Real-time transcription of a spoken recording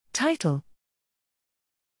Title: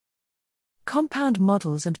 Compound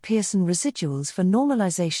Models and Pearson Residuals for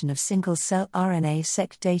Normalization of Single-Cell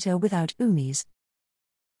RNA-seq Data Without UMIs.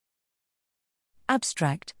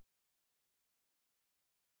 Abstract: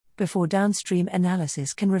 Before downstream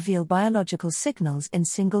analysis can reveal biological signals in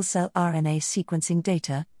single-cell RNA sequencing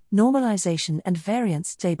data, normalization and variant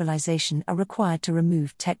stabilization are required to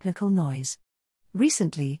remove technical noise.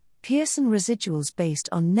 Recently, Pearson residuals based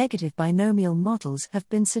on negative binomial models have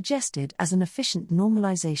been suggested as an efficient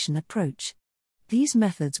normalization approach. These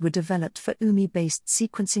methods were developed for UMI-based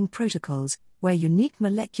sequencing protocols, where unique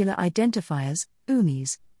molecular identifiers,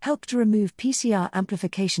 UMIs, help to remove PCR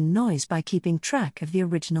amplification noise by keeping track of the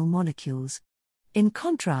original molecules. In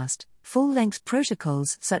contrast, full-length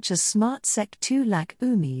protocols such as SMART-seq2 lack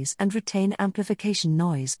UMIs and retain amplification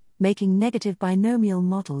noise, making negative binomial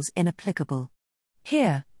models inapplicable.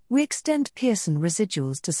 Here, we extend Pearson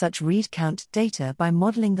residuals to such read count data by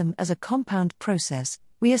modeling them as a compound process.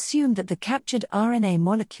 We assume that the captured RNA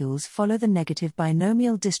molecules follow the negative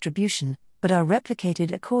binomial distribution, but are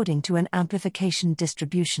replicated according to an amplification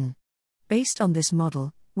distribution. Based on this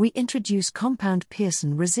model, we introduce compound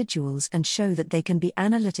Pearson residuals and show that they can be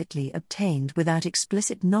analytically obtained without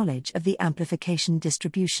explicit knowledge of the amplification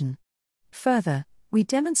distribution. Further, we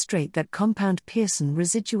demonstrate that compound Pearson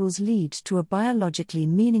residuals lead to a biologically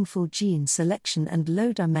meaningful gene selection and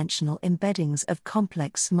low-dimensional embeddings of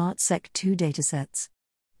complex SMART-seq2 datasets.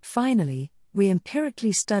 Finally, we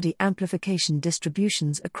empirically study amplification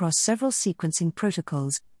distributions across several sequencing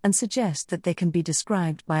protocols and suggest that they can be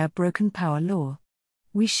described by a broken power law.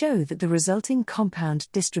 We show that the resulting compound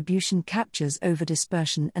distribution captures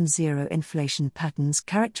overdispersion and zero inflation patterns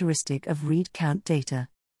characteristic of read count data.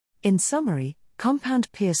 In summary,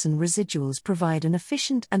 compound Pearson residuals provide an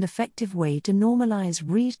efficient and effective way to normalize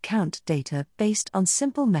read count data based on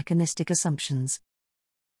simple mechanistic assumptions.